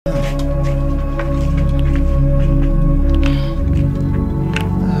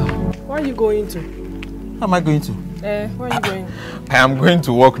going to? Where am I going to? Where are you going? I am going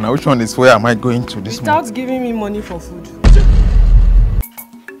to work now. Which one is where am I going to this morning? Without giving me money for food.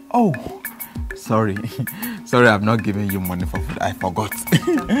 Oh, sorry. Sorry, I've not given you money for food. I forgot.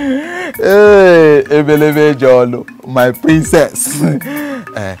 Hey, Ebelebe Jolo, my princess.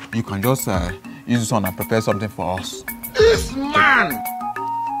 You can just use this one and prepare something for us. This man!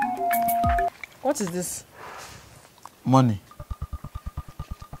 What is this? Money.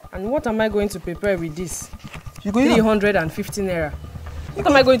 And what am I going to prepare with this? You go 350 naira. What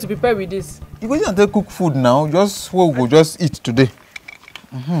am I going to prepare with this? You go and take cook food now. Just what we'll just eat today.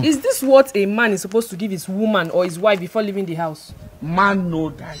 Is this what a man is supposed to give his woman or his wife before leaving the house? Man, know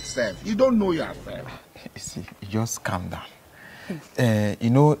thyself. You don't know yourself. You see, just calm down. You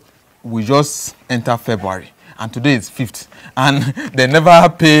know, we just enter February, and today is 5th, and they never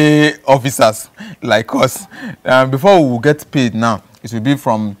pay officers like us. Before we will get paid now, it will be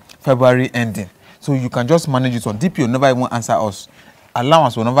from February ending. So you can just manage it on DPO. Never even answer us.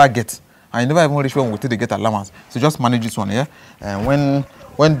 Allowance will never get. I never even reach when we take get allowance. So just manage this one, yeah. And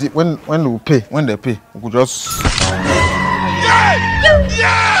when they pay, we could just.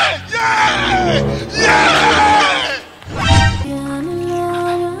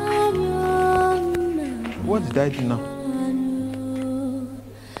 What did I do now?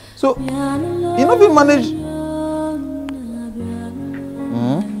 So you know we manage.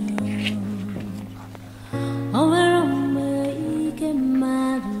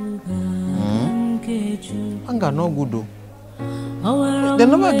 Anger no good though. They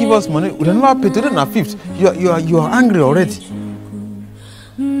never give us money. They never pay. Today na 5th. You are angry already.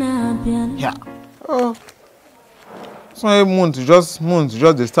 Yeah. Oh. So months just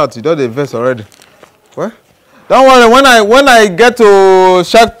they start. You don't invest already. What? Don't worry. When I get to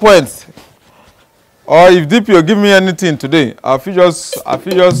checkpoint, or if DPO give me anything today, I feel just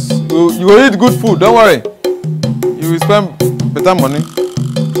you will eat good food. Don't worry. You will spend better money.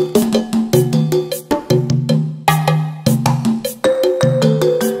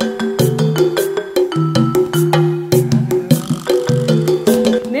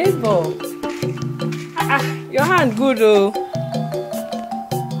 Good oh.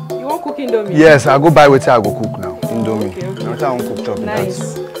 You want cook indomie? Yes, I'll go buy what I go cook now. Indomie. Okay. Now I won't cook chop.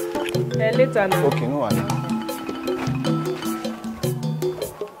 Nice. Later now. Okay, no one.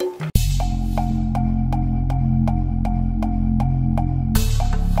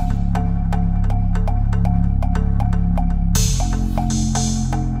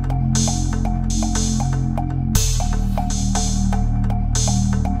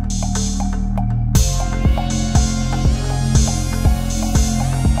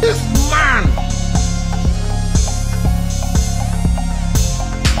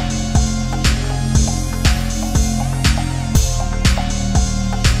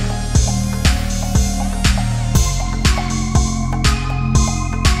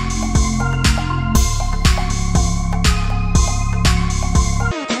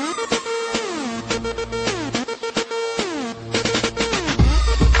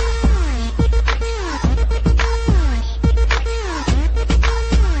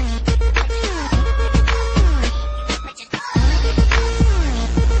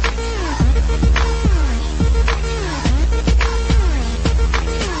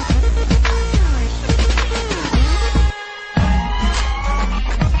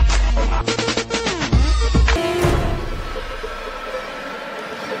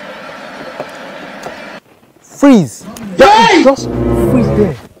 Freeze! Just freeze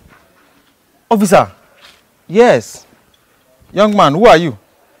there. Officer. Yes. Young man, who are you?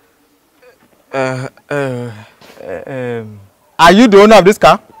 Are you the owner of this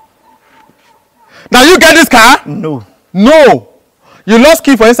car? Now you get this car? No. No. You lost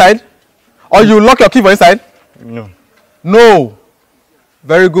key for inside? Or you lock your key for inside? No. No.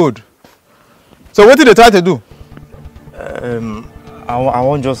 Very good. So what did they try to do? I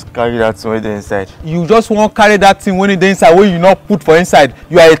won't just carry that thing when inside. You just won't carry that thing when it's inside, when you not put for inside.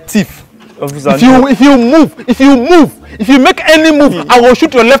 You are a thief. Officer, if you make any move, I will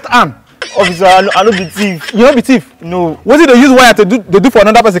shoot your left arm. Officer, I don't be thief. You don't be thief? No. What did they use wire to do for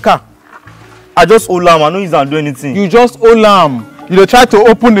another person's car? I just hold am. I know he's not doing anything. You just hold am. You don't try to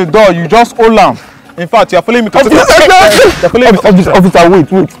open the door. You just hold am. In fact, you are following me. Officer,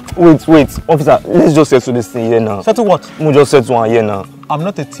 wait. Officer, let's just settle this thing here now. Settle what? We'll just settle one here now. I'm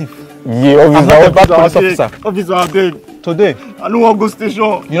not a thief. Yeah, officer. I'm not a bad police officer. Officer, I beg. Today? I don't want to go station.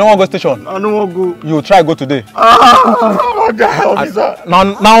 You don't want to go station? I don't want to go. You try go today. Oh my God, officer. Now,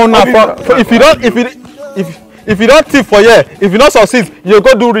 if you don't thief for here, if you not succeed, you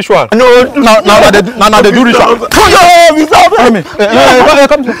go do ritual. No, now they do ritual.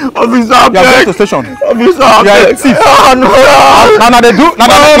 Come to Officer, you are going to station. Officer, You are a thief. Now they do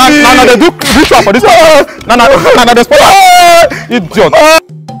ritual for this one. Now they spoil. Idiot.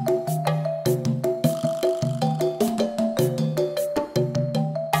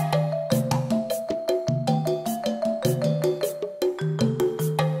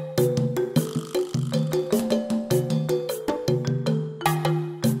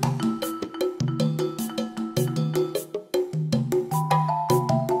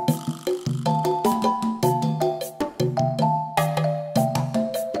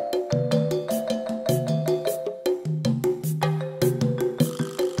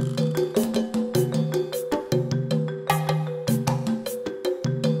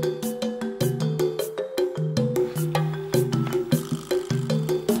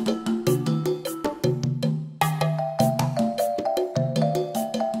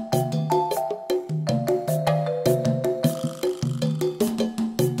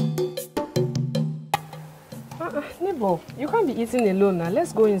 Neighbor, you can't be eating alone now.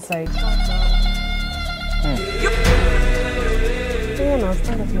 Let's go inside.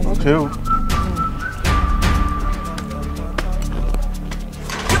 Okay.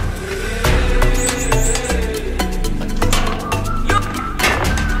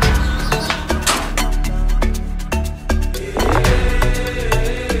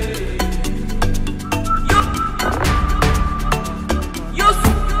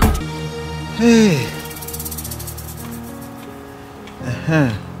 Hey.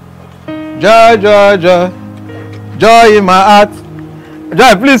 Joy in my heart.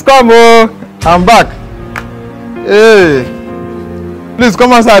 Joy, please come. Oh, I'm back. Hey, please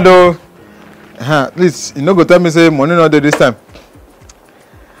come outside, though. Please, you no go tell me say money not there this time.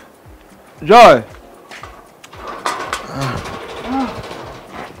 Joy.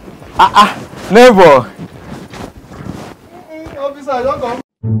 Neighbor. Officer, don't come.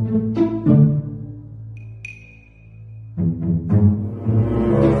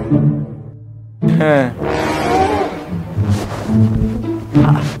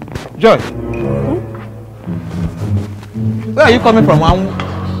 Joy, where are you coming from?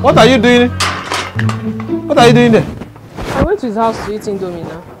 What are you doing? What are you doing there? I went to his house to eat indomie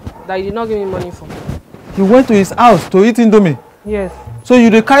now. That he did not give me money for. You went to his house to eat indomie? Yes. So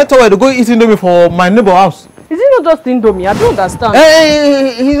you dey carry towel to go eat indomie for my neighbor house? Is it not just indomie? I don't understand.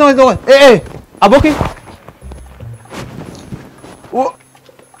 Hey, he's not the one. Hey, Aboki. What?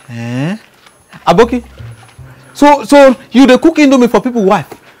 Aboki. So you dey cook indomie for people wife?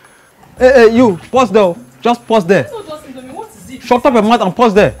 Hey, you pause there. Just pause there. It's not just indomie. What is it? Shut up your mouth and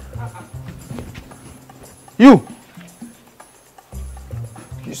pause there. You.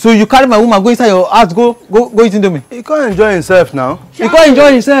 So you carry my woman go inside your house go eat indomie? He can't enjoy himself now. He can't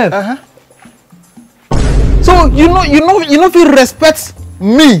enjoy himself. So you know if you respect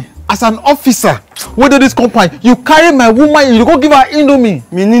me as an officer whether this company, you carry my woman, you go give her indomie.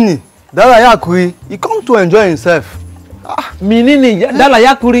 Minini, Dala Yakuri, he come to enjoy himself. Minini, Dala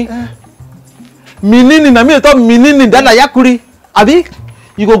Yakuri. Minini, na me talk Minini, Dala Yakuri. Abi,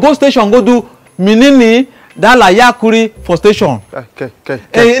 you go station, go do Minini, Dala Yakuri for station.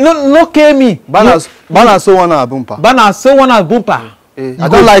 Okay. No care me. Bana so wanna bumper. Bana so wanna bumper. I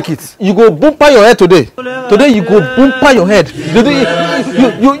don't like it. You go bumper your head today. Today you go bumper your head.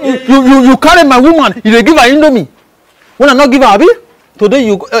 You carry my woman, you dey give her indomie. When I not give her, abi? Today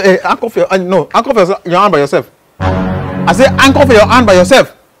you handcuff your hand by yourself. I say handcuff your hand by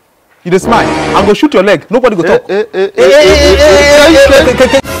yourself. You dey smile. I'm go shoot your leg. Nobody go talk.